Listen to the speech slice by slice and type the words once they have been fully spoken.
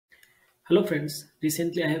Hello friends,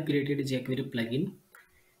 recently I have created a Jquery plugin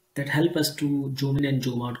that help us to zoom in and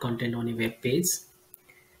zoom out content on a web page,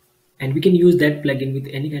 and we can use that plugin with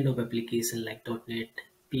any kind of application like .NET,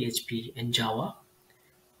 PHP and Java,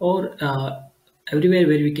 or everywhere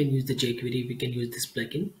where we can use the Jquery we can use this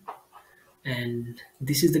plugin. And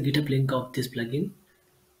this is the GitHub link of this plugin,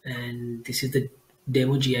 and this is the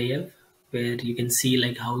demo GIF where you can see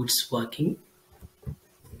like how it's working.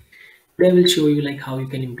 Today I will show you like how you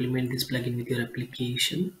can implement this plugin with your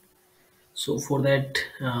application. So for that,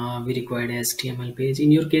 we require a HTML page.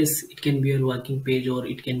 In your case, it can be a working page or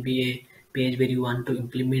it can be a page where you want to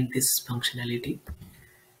implement this functionality.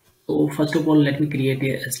 So first of all, let me create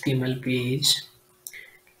a HTML page.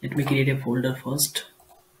 Let me create a folder first.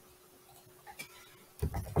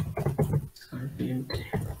 Content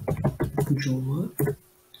Zoomer.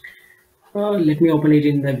 Let me open it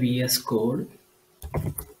in the VS Code.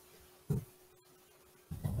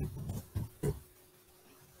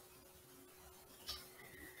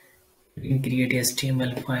 You can create a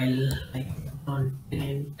HTML file like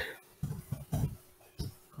content.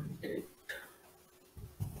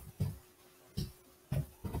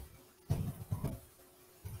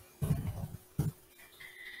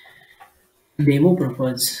 Demo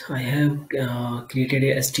purpose, I have created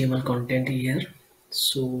a HTML content here,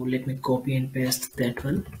 so let me copy and paste that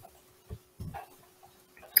one.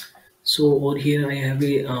 So over here I have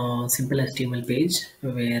a simple HTML page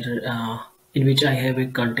where in which I have a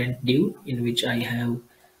content div in which I have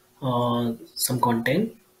some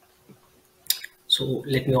content. So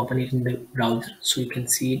let me open it in the browser so you can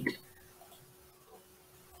see it.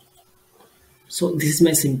 So this is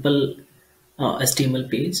my simple HTML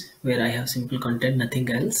page where I have simple content,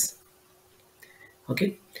 nothing else.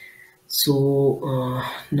 Okay. So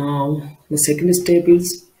now the second step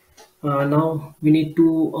is now we need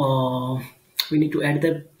to add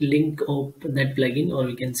the link of that plugin, or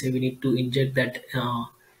we can say we need to inject that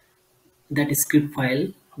that script file,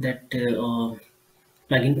 that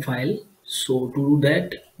plugin file. So to do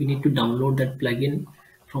that, we need to download that plugin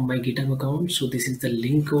from my GitHub account. So this is the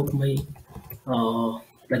link of my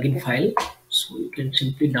plugin file, so you can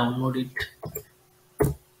simply download it.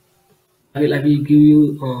 I will give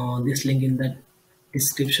you this link in the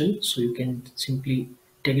description, so you can simply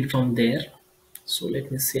take it from there. So let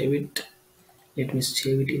me save it. Let me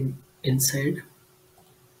save it in inside.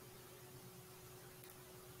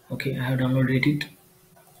 Okay, I have downloaded it.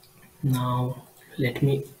 Now let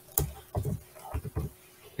me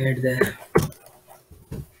add the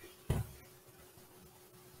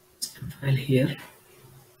file here.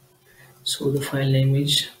 So the file name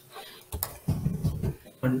is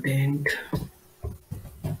content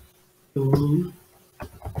tool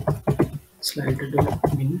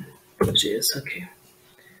slider.min.js. Okay,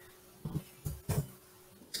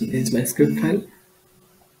 so this is my script file,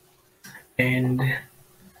 and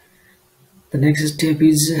the next step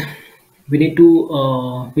is we need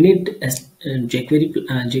a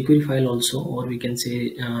jQuery file also, or we can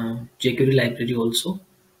say jQuery library also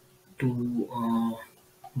to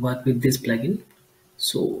work with this plugin.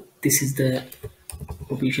 So this is the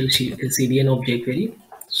official CDN of jQuery.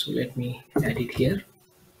 So let me add it here.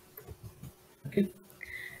 Okay,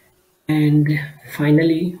 and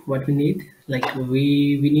finally what we need, like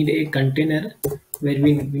we need a container where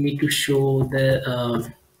we need to show the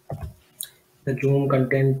zoom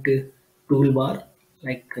content toolbar,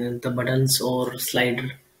 like the buttons or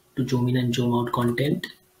slider to zoom in and zoom out content,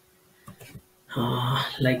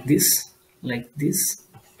 like this.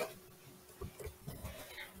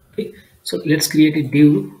 Okay, so let's create a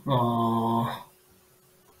div.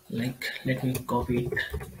 Like let me copy it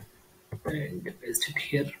and paste it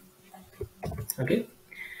here. Okay,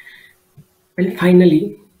 and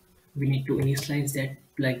finally we need to initialize that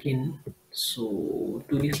plugin. So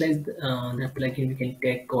to initialize that plugin, we can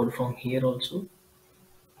take code from here also,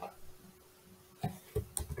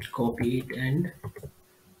 copy it and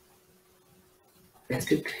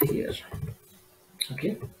paste it here.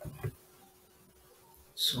 Okay,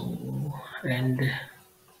 so and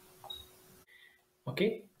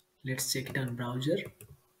okay, let's check it on browser.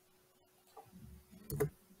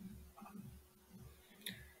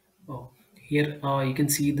 Oh, here you can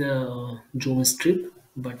see the zoom strip,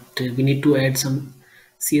 but we need to add some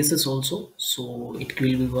CSS also, so it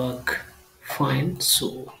will work fine.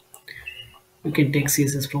 So you can take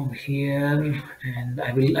CSS from here, and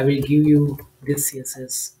I will give you this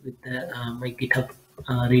CSS with the my GitHub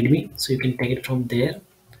README, so you can take it from there.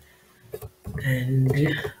 And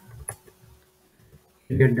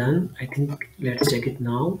we're done. I think let's check it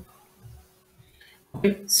now.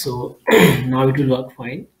 Okay, so now it will work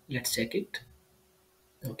fine. Let's check it.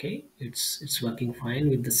 Okay, it's working fine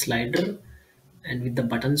with the slider, and with the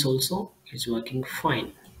buttons also it's working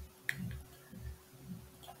fine.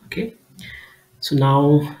 Okay, so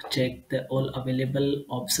now check the all available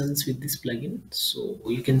options with this plugin. So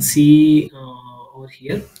you can see over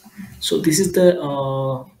here. So this is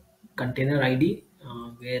the container ID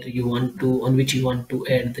where you want to, on which you want to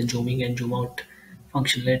add the zooming and zoom out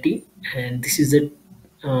functionality, and this is the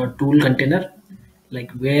tool container,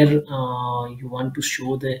 like where you want to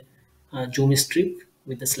show the zoom strip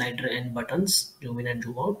with the slider and buttons, zoom in and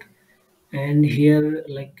zoom out. And here,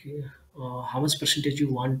 like how much percentage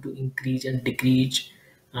you want to increase and decrease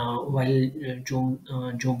while zoom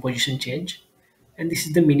position change. And this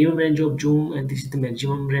is the minimum range of zoom, and this is the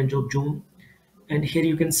maximum range of zoom. And here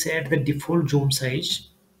you can set the default zoom size.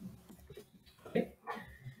 Okay,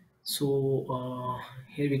 so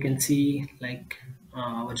here we can see like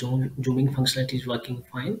our zooming functionality is working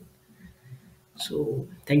fine. So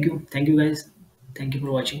thank you guys, thank you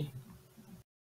for watching.